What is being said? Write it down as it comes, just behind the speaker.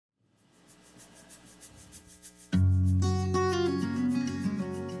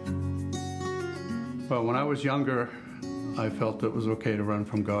Well, when I was younger, I felt it was okay to run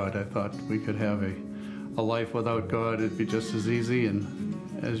from God. I thought we could have a life without God. It'd be just as easy.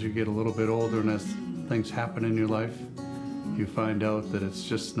 And as you get a little bit older and as things happen in your life, you find out that it's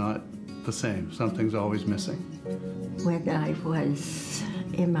just not the same. Something's always missing. When I was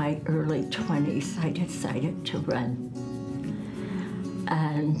in my early 20s, I decided to run.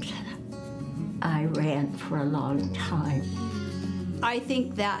 And I ran for a long time. I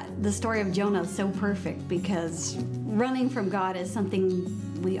think that the story of Jonah is so perfect because running from God is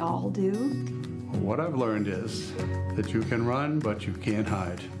something we all do. What I've learned is that you can run, but you can't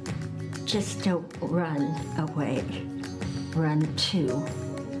hide. Just don't run away. Run to.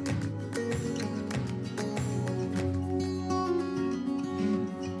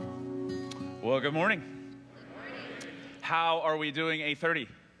 Well, good morning. How are we doing 8:30?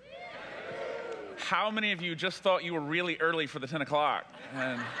 How many of you just thought you were really early for the 10 o'clock?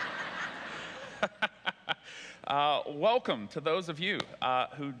 And welcome to those of you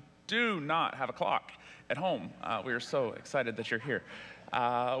who do not have a clock at home. We are so excited that you're here.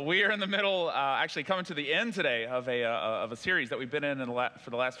 We are in the middle, actually coming to the end today of a series that we've been in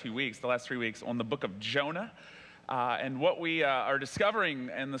for the last few weeks, the last 3 weeks, on the book of Jonah. And what we are discovering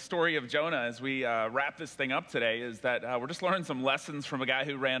in the story of Jonah as we wrap this thing up today is that we're just learning some lessons from a guy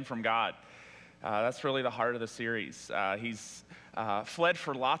who ran from God. That's really the heart of the series. He's fled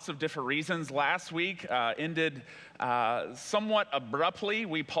for lots of different reasons. Last week ended somewhat abruptly.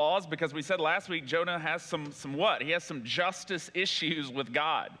 We paused because we said last week Jonah has some what? He has some justice issues with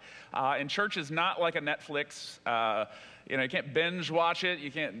God. And church is not like a Netflix. You can't binge watch it. You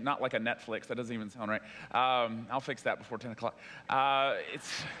can't, not like a Netflix. That doesn't even sound right. I'll fix that before 10 o'clock.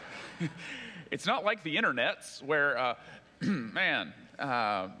 It's not like the internets where, man,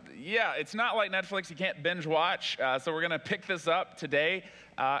 yeah, it's not like Netflix. You can't binge watch. So we're going to pick this up today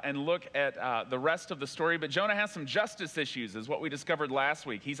and look at the rest of the story. But Jonah has some justice issues, is what we discovered last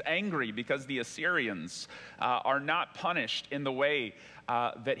week. He's angry because the Assyrians are not punished in the way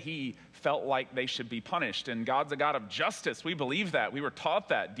that he felt like they should be punished. And God's a God of justice. We believe that. We were taught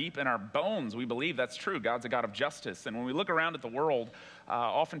that deep in our bones. We believe that's true. God's a God of justice. And when we look around at the world,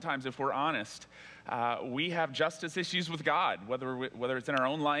 oftentimes, if we're honest, we have justice issues with God, whether it's in our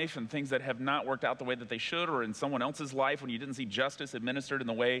own life and things that have not worked out the way that they should, or in someone else's life when you didn't see justice administered in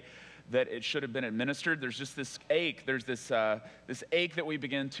the way that it should have been administered. There's just this ache. There's this ache that we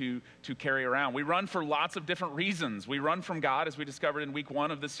begin to carry around. We run for lots of different reasons. We run from God, as we discovered in week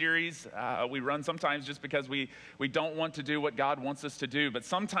 1 of the series. We run sometimes just because we don't want to do what God wants us to do, but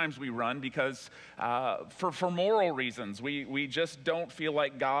sometimes we run because for moral reasons. We just don't feel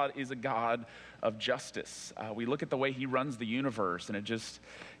like God is a God of justice. We look at the way he runs the universe, and it just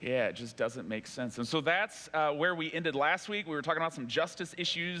doesn't make sense. And so that's where we ended last week. We were talking about some justice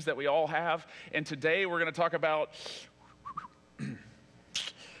issues that we all have, and today we're going to talk about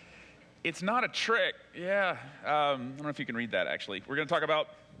it's not a trick. Yeah, I don't know if you can read that, actually. We're going to talk about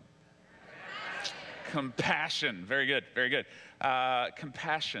compassion. Very good, very good.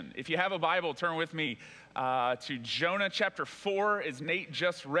 Compassion. If you have a Bible, turn with me to Jonah chapter 4, as Nate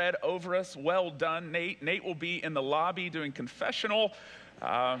just read over us. Well done, Nate. Nate will be in the lobby doing confessional.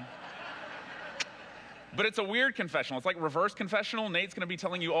 But it's a weird confessional. It's like reverse confessional. Nate's going to be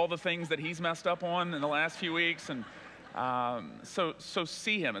telling you all the things that he's messed up on in the last few weeks. And so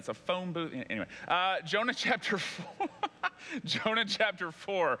see him. It's a phone booth. Anyway, Jonah chapter 4. Jonah chapter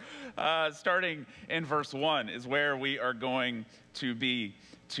 4, starting in verse 1, is where we are going to be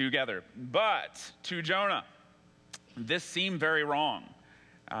together. But to Jonah, this seemed very wrong.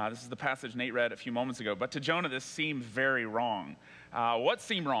 This is the passage Nate read a few moments ago. But to Jonah, this seemed very wrong. What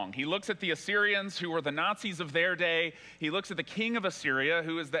seemed wrong? He looks at the Assyrians, who were the Nazis of their day. He looks at the king of Assyria,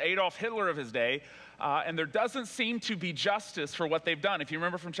 who is the Adolf Hitler of his day. And there doesn't seem to be justice for what they've done. If you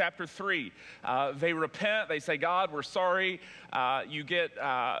remember from chapter 3, they repent. They say, God, we're sorry. You get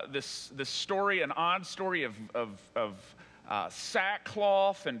this story, an odd story of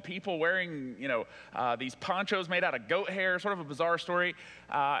sackcloth and people wearing, these ponchos made out of goat hair, sort of a bizarre story.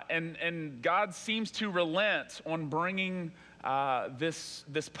 And God seems to relent on bringing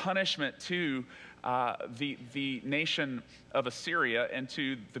this punishment to the nation of Assyria and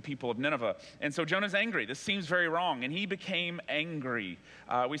to the people of Nineveh. And so Jonah's angry. This seems very wrong. And he became angry.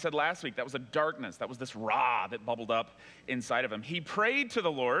 We said last week that was a darkness. That was this Ra that bubbled up inside of him. He prayed to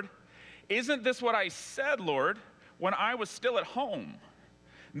the Lord. Isn't this what I said, Lord, when I was still at home?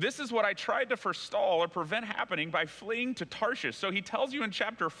 This is what I tried to forestall or prevent happening by fleeing to Tarshish. So he tells you in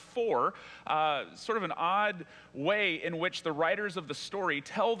chapter 4, sort of an odd way in which the writers of the story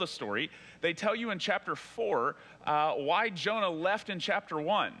tell the story. They tell you in chapter 4 why Jonah left in chapter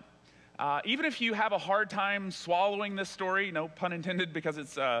 1. Even if you have a hard time swallowing this story, no pun intended, because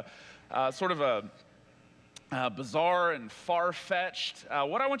it's sort of a bizarre and far-fetched,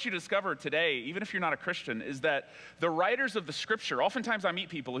 what I want you to discover today, even if you're not a Christian, is that the writers of the scripture, oftentimes I meet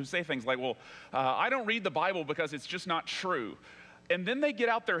people who say things like, well, I don't read the Bible because it's just not true. And then they get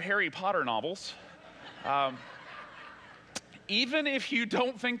out their Harry Potter novels. Even if you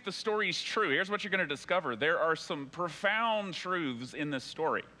don't think the story's true, here's what you're going to discover. There are some profound truths in this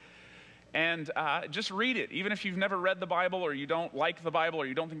story. And just read it. Even if you've never read the Bible, or you don't like the Bible, or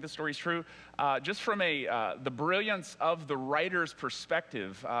you don't think the story's true, just from the brilliance of the writer's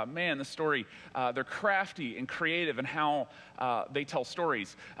perspective, man, the story, they're crafty and creative in how they tell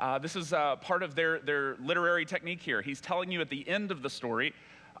stories. This is part of their literary technique here. He's telling you at the end of the story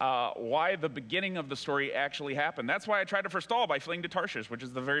why the beginning of the story actually happened. That's why I tried to forestall by fleeing to Tarshish, which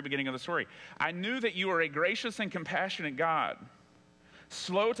is the very beginning of the story. I knew that you are a gracious and compassionate God,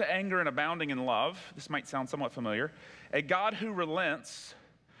 slow to anger and abounding in love. This might sound somewhat familiar. A God who relents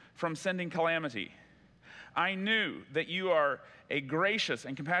from sending calamity. I knew that you are a gracious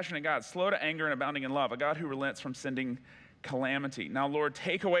and compassionate God, slow to anger and abounding in love, a God who relents from sending calamity. Now, Lord,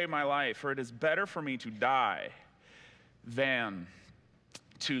 take away my life, for it is better for me to die than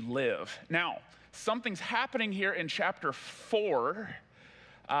to live. Now, something's happening here in chapter 4,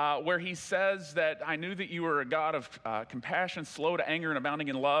 where he says that I knew that you were a God of compassion, slow to anger and abounding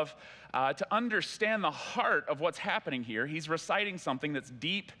in love. To understand the heart of what's happening here, he's reciting something that's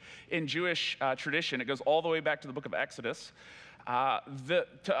deep in Jewish tradition. It goes all the way back to the book of Exodus.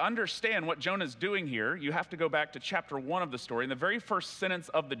 To understand what Jonah's doing here, you have to go back to chapter 1 of the story. And the very first sentence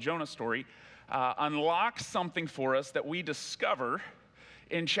of the Jonah story unlocks something for us that we discover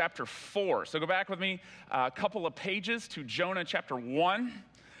in chapter 4. So go back with me a couple of pages to Jonah chapter 1.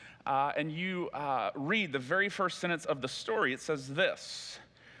 And you read the very first sentence of the story. It says this: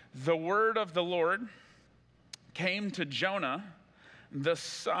 the word of the Lord came to Jonah, the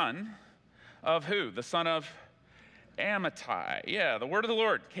son of who? The son of Amittai. Yeah, the word of the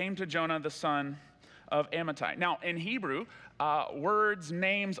Lord came to Jonah, the son of Amittai. Now, in Hebrew, words,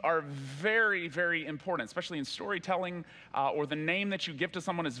 names are very, very important, especially in storytelling, or the name that you give to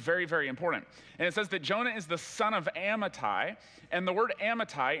someone is very, very important. And it says that Jonah is the son of Amittai, and the word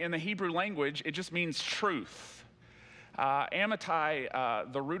Amittai in the Hebrew language, it just means truth.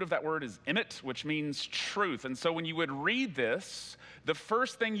 Amittai, the root of that word is emet, which means truth. And so when you would read this, the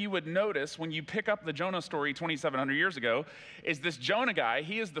first thing you would notice when you pick up the Jonah story 2,700 years ago is this Jonah guy.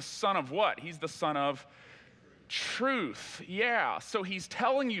 He is the son of what? He's the son of truth. Yeah, so he's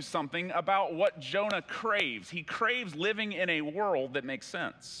telling you something about what Jonah craves. He craves living in a world that makes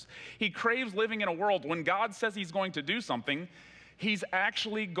sense. He craves living in a world when God says he's going to do something, he's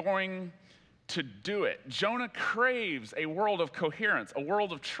actually going to do it. Jonah craves a world of coherence, a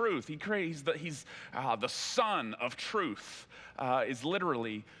world of truth. He craves that he's the son of truth, is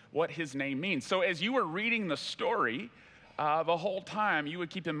literally what his name means. So as you were reading the story, the whole time you would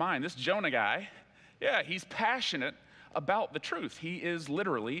keep in mind, this Jonah guy, yeah, he's passionate about the truth. He is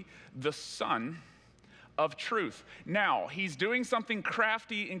literally the son of truth. Now, he's doing something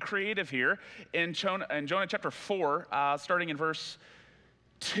crafty and creative here in Jonah chapter 4, starting in verse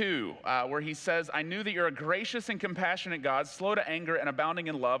 2, where he says, I knew that you're a gracious and compassionate God, slow to anger and abounding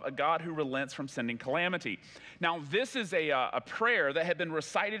in love, a God who relents from sending calamity. Now, this is a prayer that had been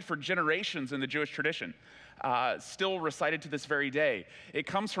recited for generations in the Jewish tradition, still recited to this very day. It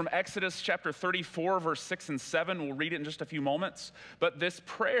comes from Exodus chapter 34, verse 6 and 7. We'll read it in just a few moments. But this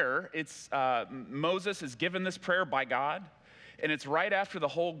prayer, Moses is given this prayer by God. And it's right after the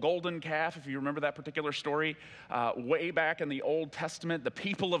whole golden calf, if you remember that particular story, way back in the Old Testament. The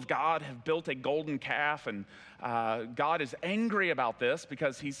people of God have built a golden calf, and God is angry about this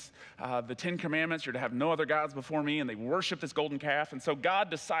because the 10 Commandments, you're to have no other gods before me, and they worship this golden calf. And so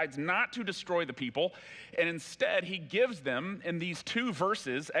God decides not to destroy the people, and instead he gives them, in these 2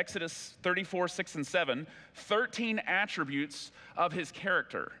 verses, Exodus 34, 6 and 7, 13 attributes of his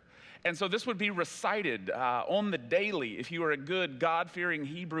character. And so this would be recited on the daily if you were a good, God-fearing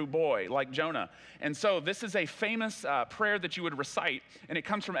Hebrew boy like Jonah. And so this is a famous prayer that you would recite, and it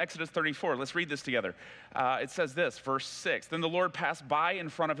comes from Exodus 34. Let's read this together. It says this, verse 6. Then the Lord passed by in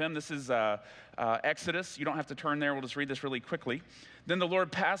front of him. This is Exodus. You don't have to turn there. We'll just read this really quickly. Then the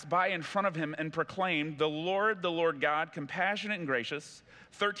Lord passed by in front of him and proclaimed, the Lord God, compassionate and gracious,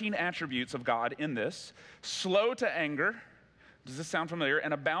 13 attributes of God in this, slow to anger. Does this sound familiar?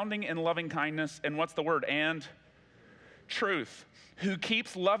 And abounding in loving kindness, and what's the word? And truth. Who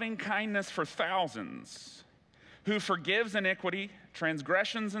keeps loving kindness for thousands, who forgives iniquity,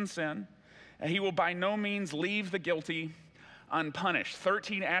 transgressions, and sin, and he will by no means leave the guilty unpunished.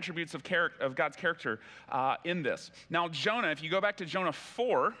 13 attributes of God's character in this. Now, Jonah, if you go back to Jonah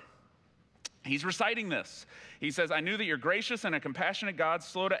 4, he's reciting this. He says, I knew that you're gracious and a compassionate God,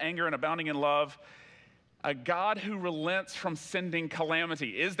 slow to anger and abounding in love, a God who relents from sending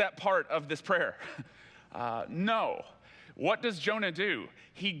calamity. Is that part of this prayer? No. What does Jonah do?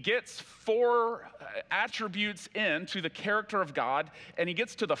 He gets 4 attributes into the character of God, and he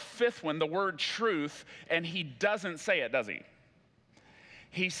gets to the 5th one, the word truth, and he doesn't say it, does he?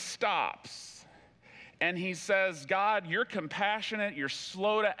 He stops, and he says, God, you're compassionate, you're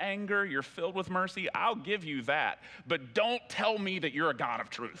slow to anger, you're filled with mercy. I'll give you that, but don't tell me that you're a God of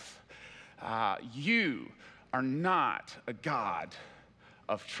truth. You are not a God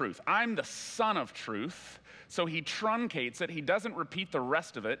of truth. I'm the Son of truth. So he truncates it. He doesn't repeat the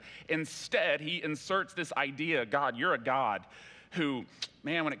rest of it. Instead, he inserts this idea, God, you're a God who,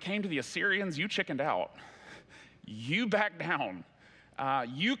 man, when it came to the Assyrians, you chickened out. You backed down.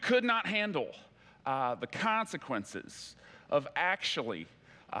 You could not handle the consequences of actually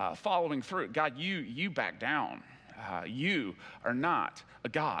following through. God, you backed down. You are not a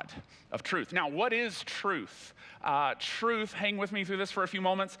God of truth. Now, what is truth? Truth, hang with me through this for a few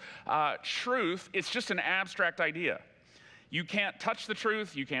moments. Truth, it's just an abstract idea. You can't touch the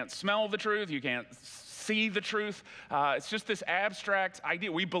truth. You can't smell the truth. You can't see the truth. It's just this abstract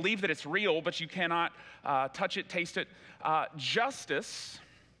idea. We believe that it's real, but you cannot touch it, taste it. Justice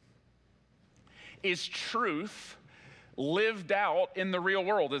is truth lived out in the real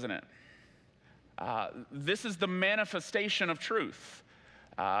world, isn't it? This is the manifestation of truth.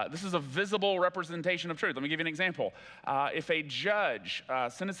 This is a visible representation of truth. Let me give you an example. If a judge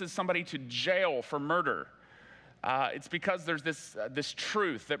sentences somebody to jail for murder, it's because there's this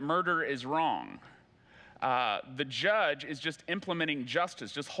truth that murder is wrong. The judge is just implementing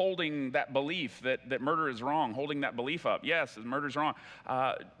justice, just holding that belief that murder is wrong, holding that belief up. Yes, murder is wrong.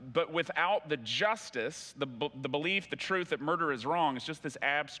 But without the justice, the belief, the truth that murder is wrong, it's just this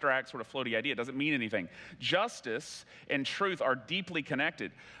abstract sort of floaty idea. It doesn't mean anything. Justice and truth are deeply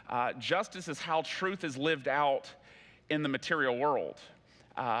connected. Justice is how truth is lived out in the material world.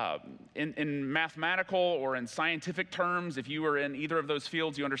 In mathematical or in scientific terms, if you are in either of those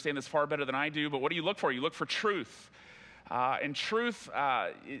fields, you understand this far better than I do. But what do you look for? You look for truth. And truth,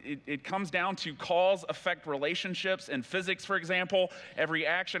 it comes down to cause-effect relationships. In physics, for example, every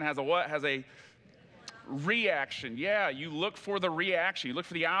action has a what? Has a reaction. Yeah, you look for the reaction. You look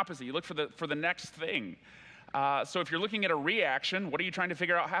for the opposite. You look for the next thing. So if you're looking at a reaction, what are you trying to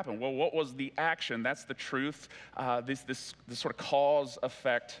figure out happened? Well, what was the action? That's the truth. This sort of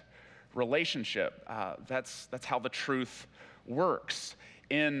cause-effect relationship. That's how the truth works.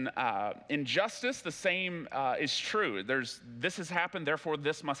 In justice, the same is true. This has happened, therefore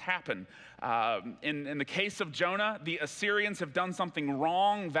this must happen. In the case of Jonah, the Assyrians have done something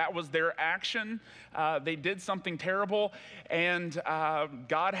wrong. That was their action. They did something terrible, and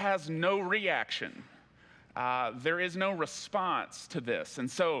God has no reaction. There is no response to this.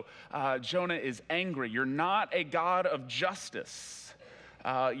 And so Jonah is angry. You're not a God of justice.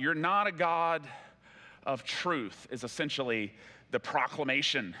 You're not a God of truth, is essentially the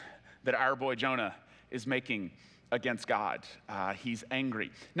proclamation that our boy Jonah is making against God. He's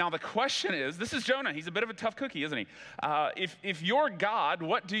angry. Now the question is, this is Jonah. He's a bit of a tough cookie, isn't he? If you're God,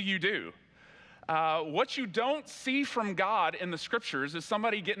 what do you do? What you don't see from God in the scriptures is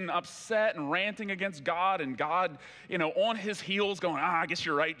somebody getting upset and ranting against God, and God, on his heels going, I guess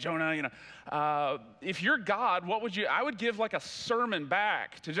you're right, Jonah. If you're God, what would you? I would give like a sermon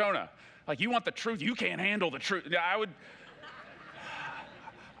back to Jonah. Like, you want the truth? You can't handle the truth.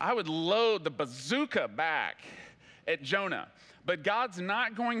 I would load the bazooka back at Jonah. But God's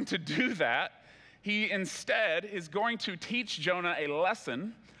not going to do that. He instead is going to teach Jonah a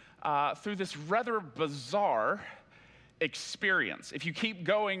lesson through this rather bizarre experience. If you keep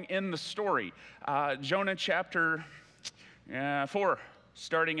going in the story, Jonah chapter 4,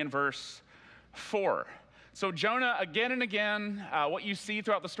 starting in verse 4. So Jonah, again and again, what you see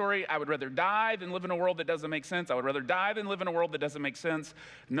throughout the story, I would rather die than live in a world that doesn't make sense. I would rather die than live in a world that doesn't make sense.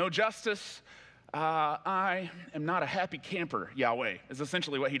 No justice. I am not a happy camper, Yahweh, is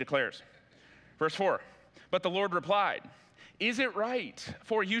essentially what he declares. Verse 4, but the Lord replied, is it right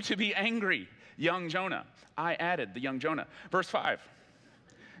for you to be angry, young Jonah? I added, the young Jonah. Verse 5,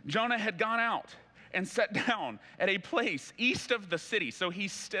 Jonah had gone out and sat down at a place east of the city. So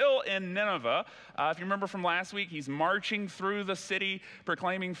he's still in Nineveh. If you remember from last week, he's marching through the city,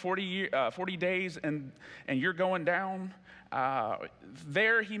 proclaiming 40 days, and you're going down.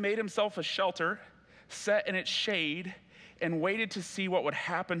 There he made himself a shelter, sat in its shade, and waited to see what would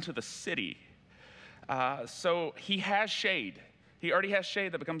happen to the city. So he has shade. He already has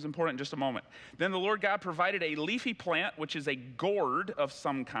shade that becomes important in just a moment. Then the Lord God provided a leafy plant, which is a gourd of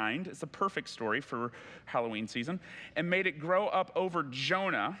some kind. It's a perfect story for Halloween season. And made it grow up over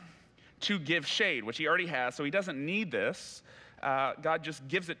Jonah to give shade, which he already has, so he doesn't need this. God just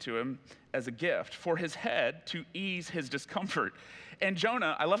gives it to him as a gift for his head to ease his discomfort. And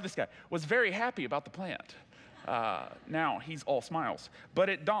Jonah, I love this guy, was very happy about the plant. Now he's all smiles. But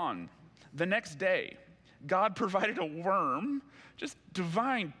at dawn, the next day, God provided a worm, just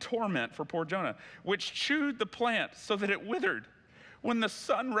divine torment for poor Jonah, which chewed the plant so that it withered. When the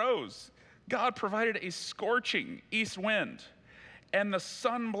sun rose, God provided a scorching east wind, and the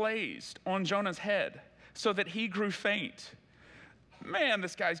sun blazed on Jonah's head so that he grew faint. Man,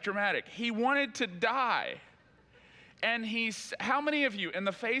 this guy's dramatic. He wanted to die. And how many of you in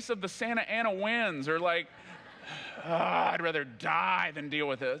the face of the Santa Ana winds are like, I'd rather die than deal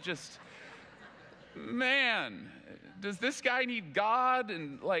with it? Just, man, does this guy need God?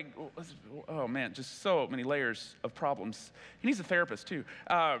 And like, oh man, just so many layers of problems. He needs a therapist too.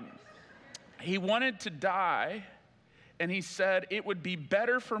 He wanted to die, and he said, it would be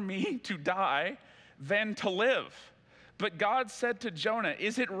better for me to die than to live. But God said to Jonah,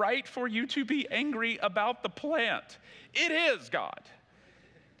 is it right for you to be angry about the plant? It is, God.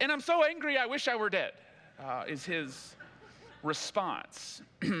 And I'm so angry, I wish I were dead, is his response.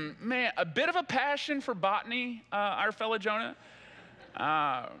 Man, a bit of a passion for botany, our fellow Jonah.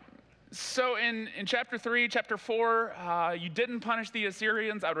 So in chapter 3, chapter 4, you didn't punish the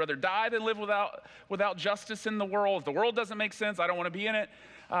Assyrians. I would rather die than live without justice in the world. If the world doesn't make sense, I don't want to be in it.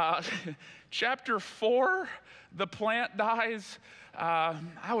 Chapter 4, the plant dies.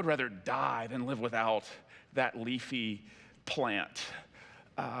 I would rather die than live without that leafy plant.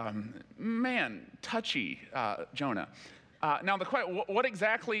 Man, touchy, Jonah. Now, what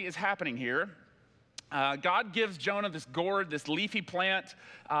exactly is happening here? God gives Jonah this gourd, this leafy plant,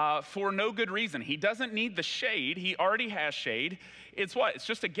 for no good reason. He doesn't need the shade. He already has shade. It's what? It's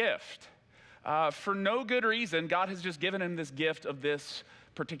just a gift. For no good reason, God has just given him this gift of this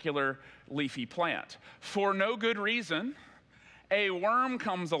particular leafy plant. For no good reason, a worm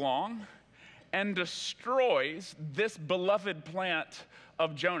comes along and destroys this beloved plant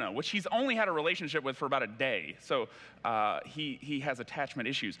of Jonah, which he's only had a relationship with for about a day. So he has attachment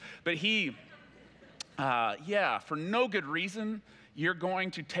issues. But for no good reason, you're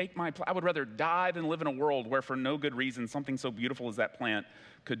going to take my plant. I would rather die than live in a world where for no good reason, something so beautiful as that plant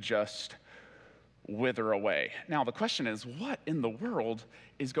could just wither away. Now, the question is, what in the world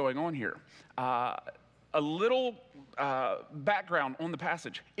is going on here? A little background on the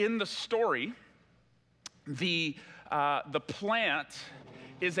passage. In the story, the plant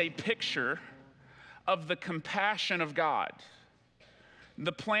is a picture of the compassion of God.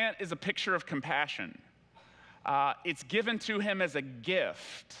 The plant is a picture of compassion. It's given to him as a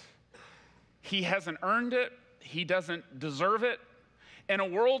gift. He hasn't earned it. He doesn't deserve it. In a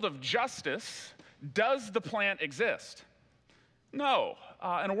world of justice, does the plant exist? No.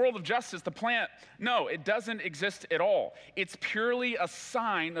 In a world of justice, the plant, no, it doesn't exist at all. It's purely a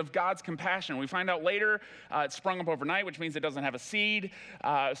sign of God's compassion. We find out later it sprung up overnight, which means it doesn't have a seed.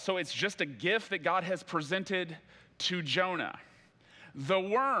 So it's just a gift that God has presented to Jonah. The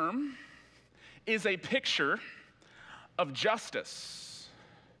worm is a picture of justice.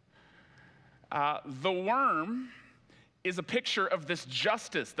 The worm is a picture of this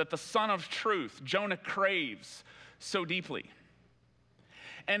justice that the Son of Truth, Jonah, craves so deeply.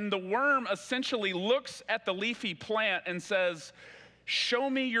 And the worm essentially looks at the leafy plant and says, show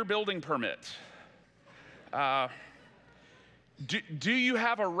me your building permit. Do you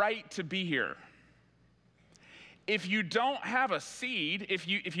have a right to be here? If you don't have a seed, if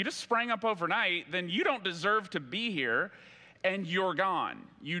you just sprang up overnight, then you don't deserve to be here, and you're gone.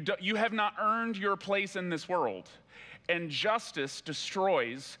 You have not earned your place in this world. And justice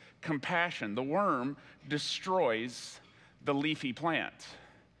destroys compassion. The worm destroys the leafy plant.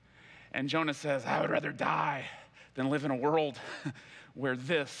 And Jonah says, I would rather die than live in a world where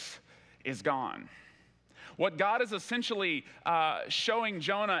this is gone. What God is essentially showing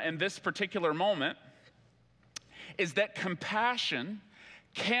Jonah in this particular moment is that compassion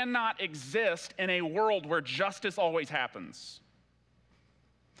cannot exist in a world where justice always happens.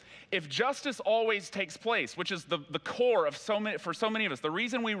 If justice always takes place, which is the core of for so many of us, the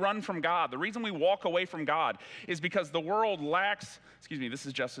reason we run from God, the reason we walk away from God is because the world lacks, this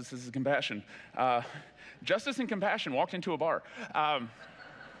is justice, this is compassion. Justice and compassion walked into a bar.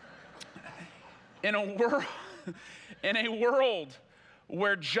 In a world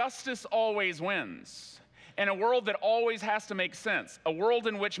where justice always wins, and a world that always has to make sense. A world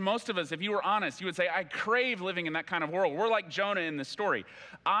in which most of us, if you were honest, you would say, I crave living in that kind of world. We're like Jonah in this story.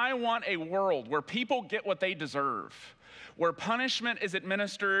 I want a world where people get what they deserve, where punishment is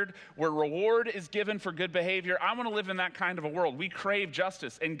administered, where reward is given for good behavior. I want to live in that kind of a world. We crave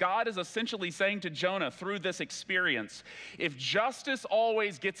justice. And God is essentially saying to Jonah through this experience, if justice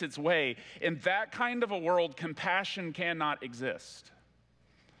always gets its way, in that kind of a world, compassion cannot exist.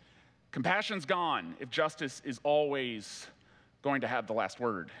 Compassion's gone if justice is always going to have the last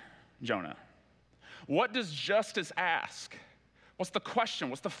word, Jonah. What does justice ask? What's the question?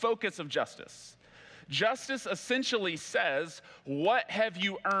 What's the focus of justice? Justice essentially says, what have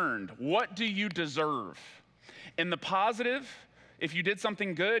you earned? What do you deserve? In the positive, if you did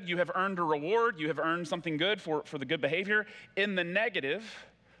something good, you have earned a reward. You have earned something good for the good behavior. In the negative,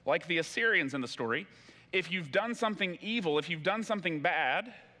 like the Assyrians in the story, if you've done something evil, if you've done something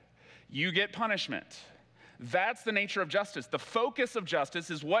bad, you get punishment. That's the nature of justice. The focus of justice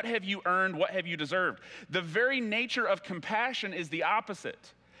is what have you earned, what have you deserved. The very nature of compassion is the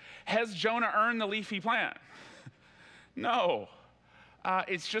opposite. Has Jonah earned the leafy plant? No.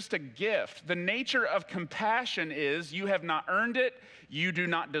 It's just a gift. The nature of compassion is you have not earned it, you do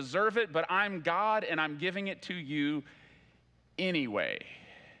not deserve it, but I'm God and I'm giving it to you anyway.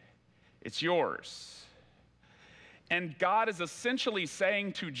 It's yours. And God is essentially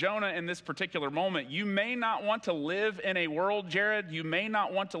saying to Jonah in this particular moment, you may not want to live in a world, Jared, you may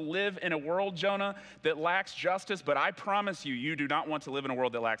not want to live in a world, Jonah, that lacks justice, but I promise you, you do not want to live in a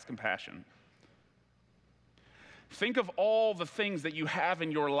world that lacks compassion. Think of all the things that you have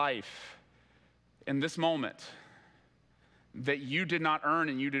in your life in this moment that you did not earn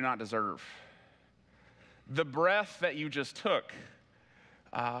and you do not deserve. The breath that you just took,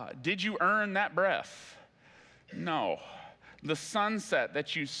 did you earn that breath? No. The sunset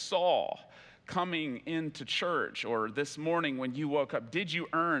that you saw coming into church or this morning when you woke up, did you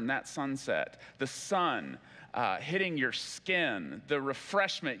earn that sunset? The sun hitting your skin, the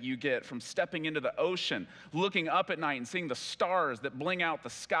refreshment you get from stepping into the ocean, looking up at night and seeing the stars that bling out the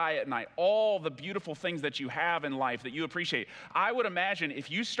sky at night, all the beautiful things that you have in life that you appreciate. I would imagine if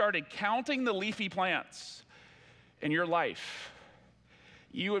you started counting the leafy plants in your life,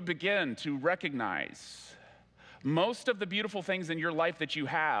 you would begin to recognize most of the beautiful things in your life that you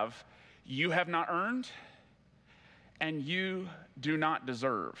have not earned, and you do not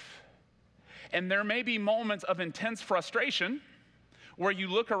deserve. And there may be moments of intense frustration where you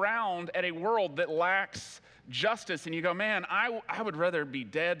look around at a world that lacks justice and you go, man, I would rather be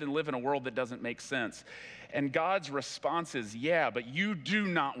dead than live in a world that doesn't make sense. And God's response is, yeah, but you do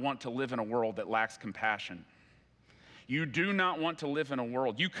not want to live in a world that lacks compassion. You do not want to live in a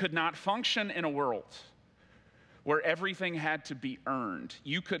world. You could not function in a world where everything had to be earned.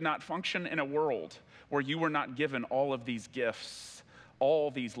 You could not function in a world where you were not given all of these gifts,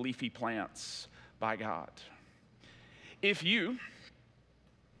 all these leafy plants by God. If you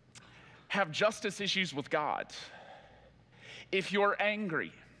have justice issues with God, if you're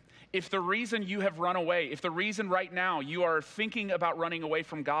angry, if the reason you have run away, if the reason right now you are thinking about running away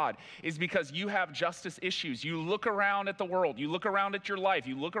from God is because you have justice issues, you look around at the world, you look around at your life,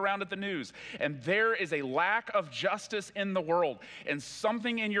 you look around at the news, and there is a lack of justice in the world, and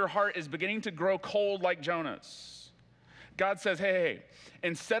something in your heart is beginning to grow cold like Jonah's. God says, hey,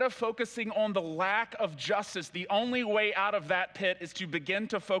 instead of focusing on the lack of justice, the only way out of that pit is to begin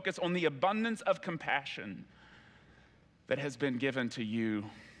to focus on the abundance of compassion that has been given to you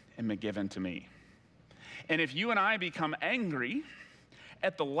and been given to me. And if you and I become angry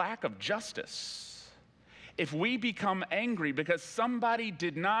at the lack of justice, if we become angry because somebody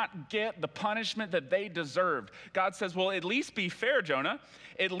did not get the punishment that they deserved, God says, well, at least be fair, Jonah.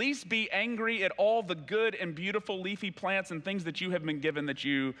 At least be angry at all the good and beautiful leafy plants and things that you have been given that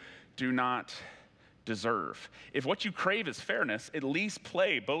you do not deserve. If what you crave is fairness, at least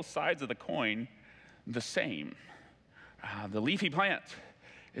play both sides of the coin the same. The leafy plant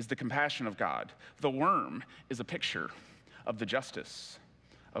is the compassion of God. The worm is a picture of the justice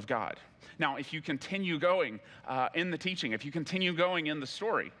of God. Now, if you continue going in the teaching, if you continue going in the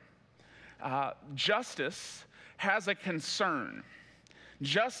story, justice has a concern.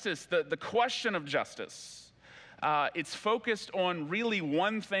 Justice, the question of justice, it's focused on really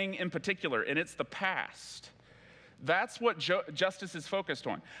one thing in particular, and it's the past. That's what justice is focused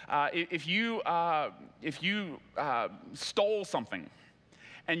on. If you stole something,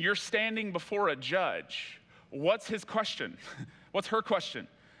 and you're standing before a judge, what's his question? What's her question?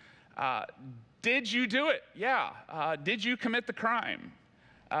 Did you do it? Yeah. Did you commit the crime?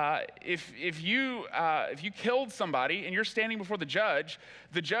 If you killed somebody and you're standing before the judge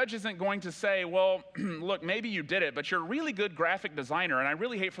isn't going to say, well, look, maybe you did it, but you're a really good graphic designer, and I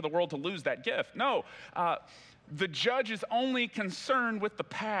really hate for the world to lose that gift. No, the judge is only concerned with the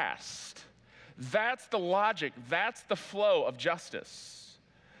past. That's the logic. That's the flow of justice.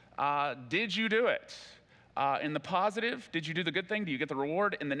 Did you do it? In the positive, did you do the good thing? Do you get the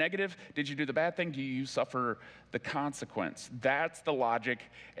reward? In the negative, did you do the bad thing? Do you suffer the consequence? That's the logic,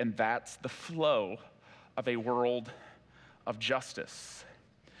 and that's the flow of a world of justice.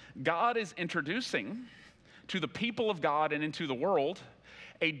 God is introducing to the people of God and into the world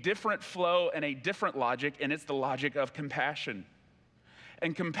a different flow and a different logic, and it's the logic of compassion.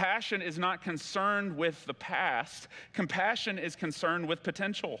 And compassion is not concerned with the past. Compassion is concerned with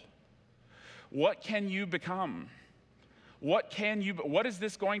potential. What can you become? What is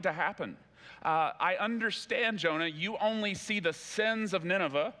this going to happen? I understand, Jonah, you only see the sins of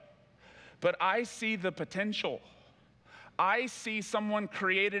Nineveh, but I see the potential. I see someone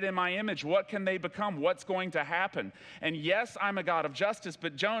created in my image. What can they become? What's going to happen? And yes, I'm a God of justice,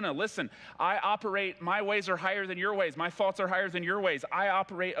 but Jonah, listen, my ways are higher than your ways. My thoughts are higher than your ways. I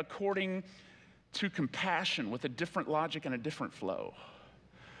operate according to compassion with a different logic and a different flow.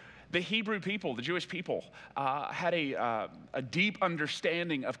 The Hebrew people, the Jewish people, had a deep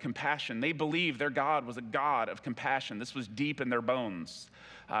understanding of compassion. They believed their God was a God of compassion. This was deep in their bones.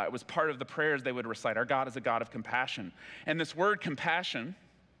 It was part of the prayers they would recite. Our God is a God of compassion. And this word compassion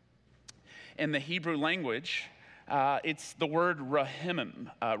in the Hebrew language, it's the word rahimim.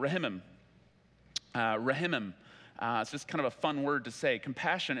 It's just kind of a fun word to say.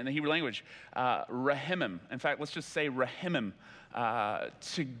 Compassion in the Hebrew language, rahimim. In fact, let's just say rahimim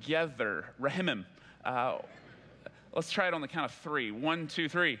together. Rahimim. Let's try it on the count of three. 1, 2,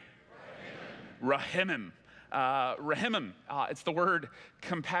 3. Rahimim. Rahimim. It's the word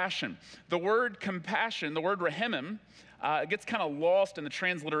compassion. The word compassion, the word rahimim, it gets kind of lost in the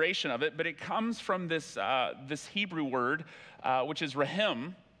transliteration of it, but it comes from this Hebrew word, which is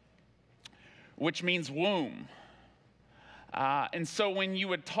rahim, which means womb. And so when you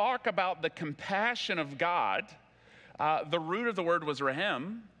would talk about the compassion of God, the root of the word was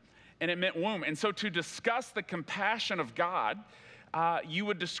rahim, and it meant womb. And so to discuss the compassion of God, you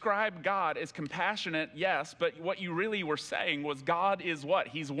would describe God as compassionate, yes, but what you really were saying was God is what?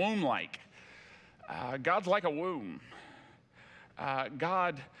 He's womb-like. God's like a womb.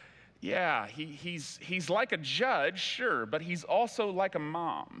 God, yeah, he's like a judge, sure, but he's also like a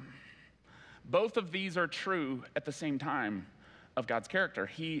mom. Both of these are true at the same time of God's character.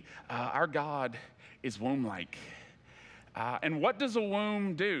 Our God is womb-like. And what does a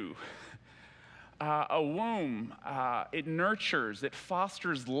womb do? A womb, it nurtures, it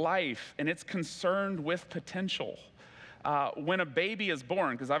fosters life, and it's concerned with potential. When a baby is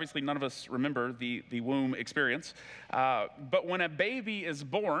born, because obviously none of us remember the womb experience, but when a baby is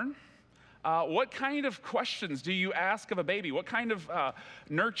born, what kind of questions do you ask of a baby? What kind of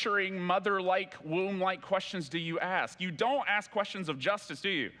nurturing, mother-like, womb-like questions do you ask? You don't ask questions of justice, do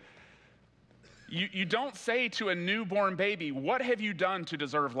you? You don't say to a newborn baby, what have you done to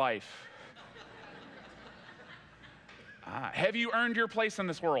deserve life? Have you earned your place in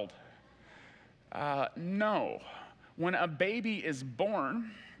this world? No. When a baby is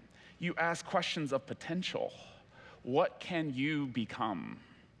born, you ask questions of potential. What can you become?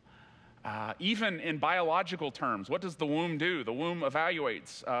 Even in biological terms, what does the womb do? The womb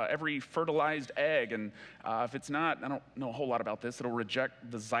evaluates every fertilized egg, and if it's not, I don't know a whole lot about this, it'll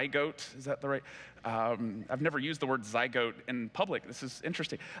reject the zygote. Is that the right? I've never used the word zygote in public. This is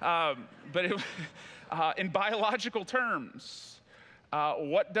interesting. But in biological terms,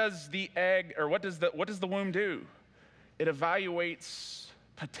 what does the egg, or what does the womb do? It evaluates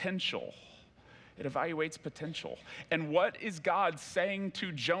potential. It evaluates potential. And what is God saying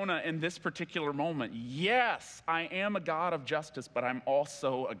to Jonah in this particular moment? Yes, I am a God of justice, but I'm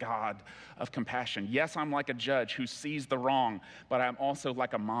also a God of compassion. Yes, I'm like a judge who sees the wrong, but I'm also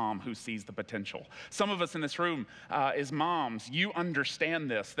like a mom who sees the potential. Some of us in this room, as moms, you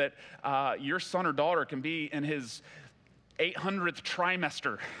understand this, that your son or daughter can be in his 800th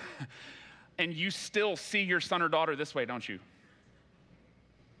trimester, and you still see your son or daughter this way, don't you?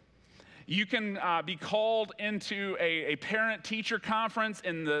 You can be called into a parent-teacher conference,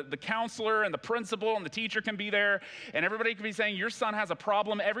 and the counselor and the principal and the teacher can be there, and everybody can be saying, your son has a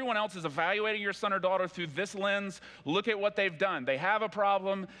problem. Everyone else is evaluating your son or daughter through this lens. Look at what they've done. They have a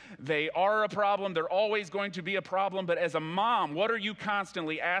problem. They are a problem. They're always going to be a problem. But as a mom, what are you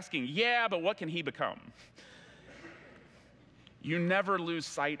constantly asking? Yeah, but what can he become? You never lose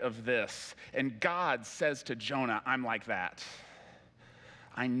sight of this. And God says to Jonah, I'm like that.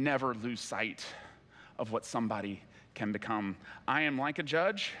 I never lose sight of what somebody can become. I am like a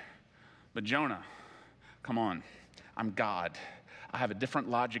judge, but Jonah, come on, I'm God. I have a different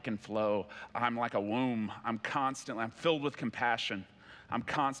logic and flow. I'm like a womb. I'm filled with compassion. I'm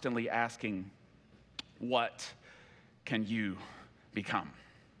constantly asking, what can you become?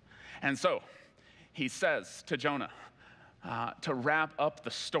 And so he says to Jonah to wrap up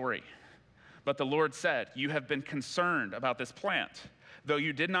the story. But the Lord said, you have been concerned about this plant, though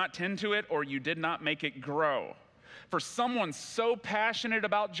you did not tend to it or you did not make it grow. For someone so passionate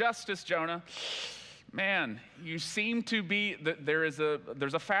about justice, Jonah, man, you seem to be, there's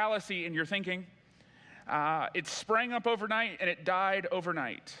a fallacy in your thinking. It sprang up overnight and it died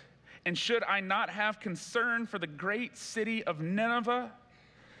overnight. And should I not have concern for the great city of Nineveh?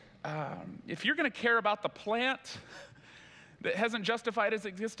 If you're going to care about the plant that hasn't justified its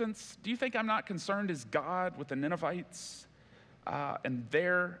existence, do you think I'm not concerned as God with the Ninevites and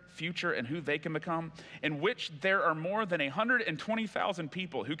their future and who they can become, in which there are more than 120,000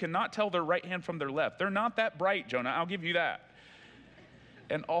 people who cannot tell their right hand from their left? They're not that bright, Jonah, I'll give you that.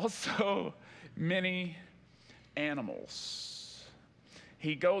 And also many animals.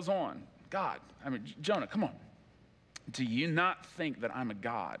 He goes on, Jonah, come on. Do you not think that I'm a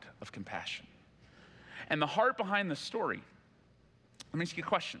God of compassion? And the heart behind the story, let me ask you a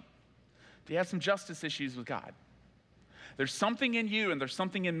question. Do you have some justice issues with God? There's something in you and there's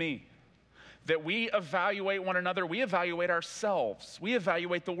something in me that we evaluate one another, we evaluate ourselves, we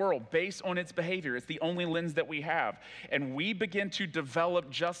evaluate the world based on its behavior. It's the only lens that we have. And we begin to develop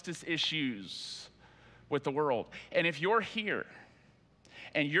justice issues with the world. And if you're here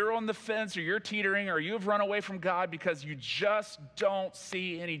and you're on the fence or you're teetering or you've run away from God because you just don't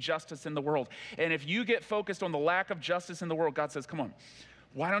see any justice in the world, and if you get focused on the lack of justice in the world, God says, come on,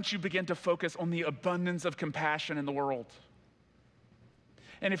 why don't you begin to focus on the abundance of compassion in the world?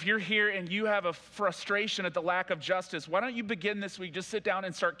 And if you're here and you have a frustration at the lack of justice, why don't you begin this week, just sit down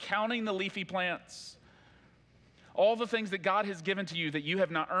and start counting the leafy plants. All the things that God has given to you that you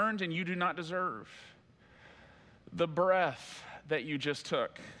have not earned and you do not deserve. The breath that you just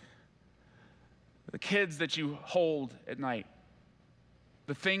took. The kids that you hold at night.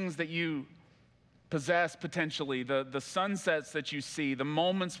 The things that you possess potentially, the sunsets that you see, the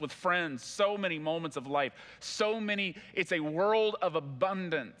moments with friends, so many moments of life, it's a world of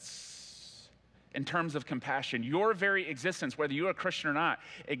abundance in terms of compassion. Your very existence, whether you're a Christian or not,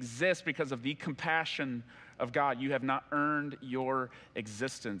 exists because of the compassion of God. You have not earned your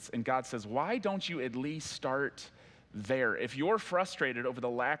existence. And God says, why don't you at least start there? If you're frustrated over the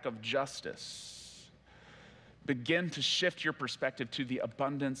lack of justice, begin to shift your perspective to the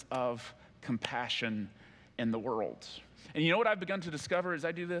abundance of compassion in the world. And you know what I've begun to discover as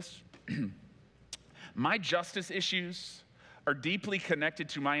I do this? My justice issues are deeply connected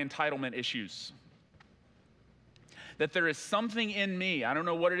to my entitlement issues. That there is something in me, I don't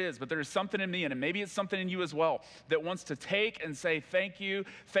know what it is, but there is something in me, and maybe it's something in you as well, that wants to take and say thank you,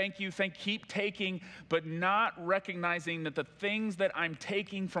 keep taking, but not recognizing that the things that I'm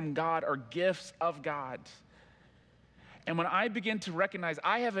taking from God are gifts of God. And when I begin to recognize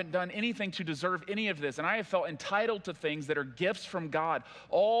I haven't done anything to deserve any of this, and I have felt entitled to things that are gifts from God,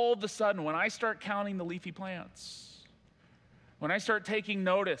 all of a sudden, when I start counting the leafy plants, when I start taking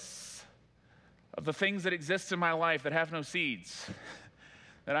notice of the things that exist in my life that have no seeds,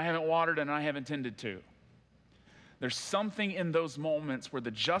 that I haven't watered and I haven't tended to, there's something in those moments where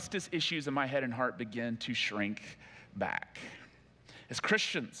the justice issues in my head and heart begin to shrink back. As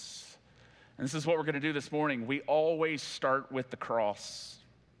Christians, and this is what we're going to do this morning, we always start with the cross.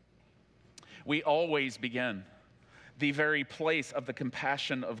 We always begin the very place of the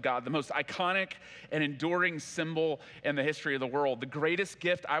compassion of God, the most iconic and enduring symbol in the history of the world. The greatest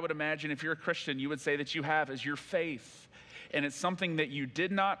gift, I would imagine, if you're a Christian, you would say that you have is your faith. And it's something that you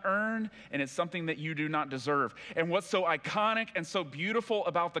did not earn, and it's something that you do not deserve. And what's so iconic and so beautiful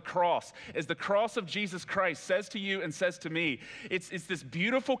about the cross is the cross of Jesus Christ says to you and says to me, it's this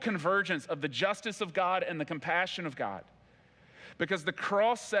beautiful convergence of the justice of God and the compassion of God. Because the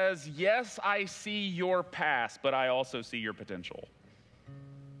cross says, yes, I see your past, but I also see your potential.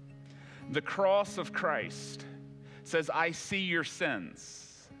 The cross of Christ says, I see your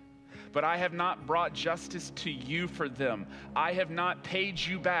sins, but I have not brought justice to you for them. I have not paid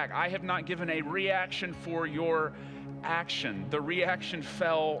you back. I have not given a reaction for your action. The reaction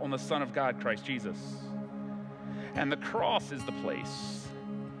fell on the Son of God, Christ Jesus. And the cross is the place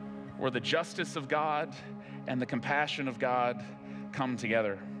where the justice of God and the compassion of God come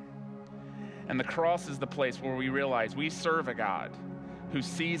together. And the cross is the place where we realize we serve a God who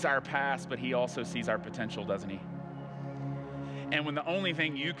sees our past, but he also sees our potential, doesn't he? And when the only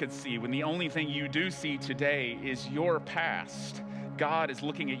thing you could see, when the only thing you do see today is your past, God is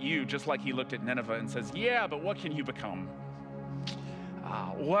looking at you just like he looked at Nineveh and says, yeah, but what can you become?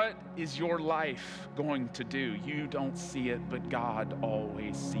 What is your life going to do? You don't see it, but God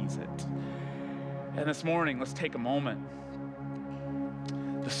always sees it. And this morning, let's take a moment.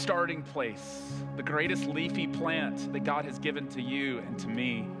 The starting place, the greatest leafy plant that God has given to you and to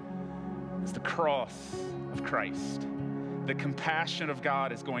me is the cross of Christ. The compassion of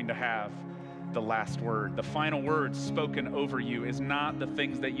God is going to have the last word. The final word spoken over you is not the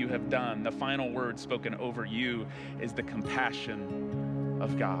things that you have done. The final word spoken over you is the compassion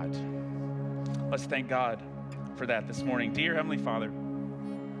of God. Let's thank God for that this morning. Dear Heavenly Father,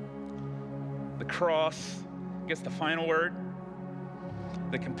 the cross gets the final word.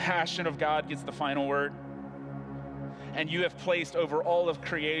 The compassion of God gets the final word. And you have placed over all of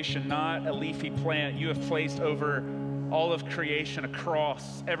creation, not a leafy plant, you have placed over all of creation a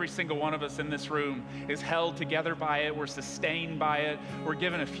cross. Every single one of us in this room is held together by it. We're sustained by it. We're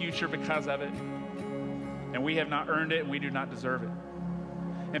given a future because of it. And we have not earned it, and we do not deserve it.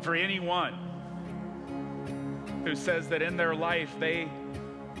 And for anyone who says that in their life they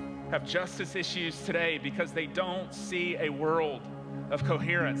have justice issues today because they don't see a world of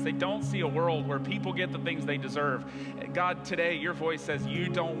coherence, they don't see a world where people get the things they deserve. God, today your voice says you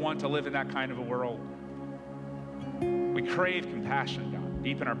don't want to live in that kind of a world. We crave compassion, God,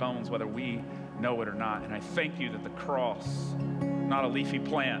 deep in our bones, whether we know it or not. And I thank you that the cross, not a leafy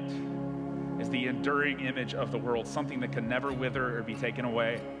plant, is the enduring image of the world, something that can never wither or be taken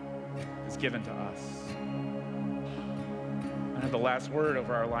away, is given to us. And have the last word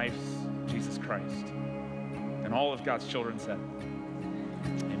over our lives, Jesus Christ. And all of God's children said,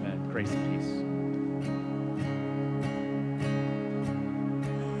 amen. Grace and peace.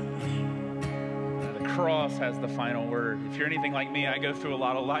 Cross has the final word. If you're anything like me, I go through a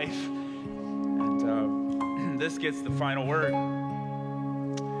lot of life, and this gets the final word.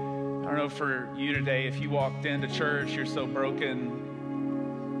 I don't know for you today, if you walked into church, you're so broken.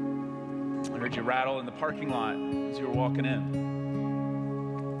 I heard you rattle in the parking lot as you were walking in.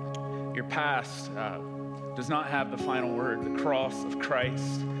 Your past does not have the final word. The cross of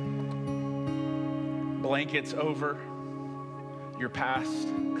Christ blankets over your past,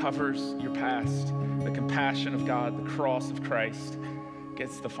 covers your past. The compassion of God, the cross of Christ,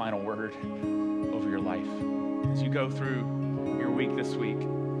 gets the final word over your life. As you go through your week this week,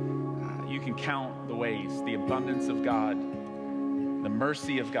 you can count the ways, the abundance of God, the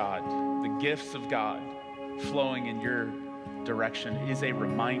mercy of God, the gifts of God flowing in your direction is a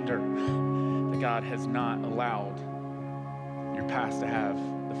reminder that God has not allowed your past to have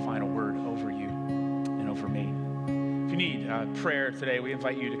the final word over you and over me. If you need prayer today, we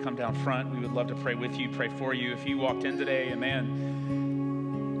invite you to come down front. We would love to pray with you, pray for you. If you walked in today and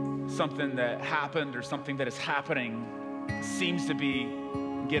man, something that happened or something that is happening seems to be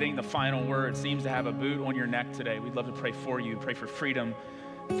getting the final word, seems to have a boot on your neck today, we'd love to pray for you, pray for freedom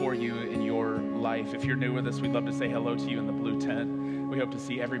for you in your life. If you're new with us, we'd love to say hello to you in the blue tent. We hope to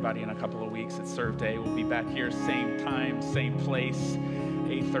see everybody in a couple of weeks at Serve Day. We'll be back here, same time, same place,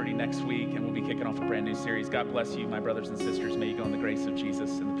 8:30 next week, and we'll be kicking off a brand new series. God bless you, my brothers and sisters. May you go in the grace of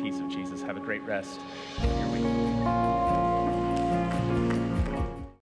Jesus and the peace of Jesus. Have a great rest of your week.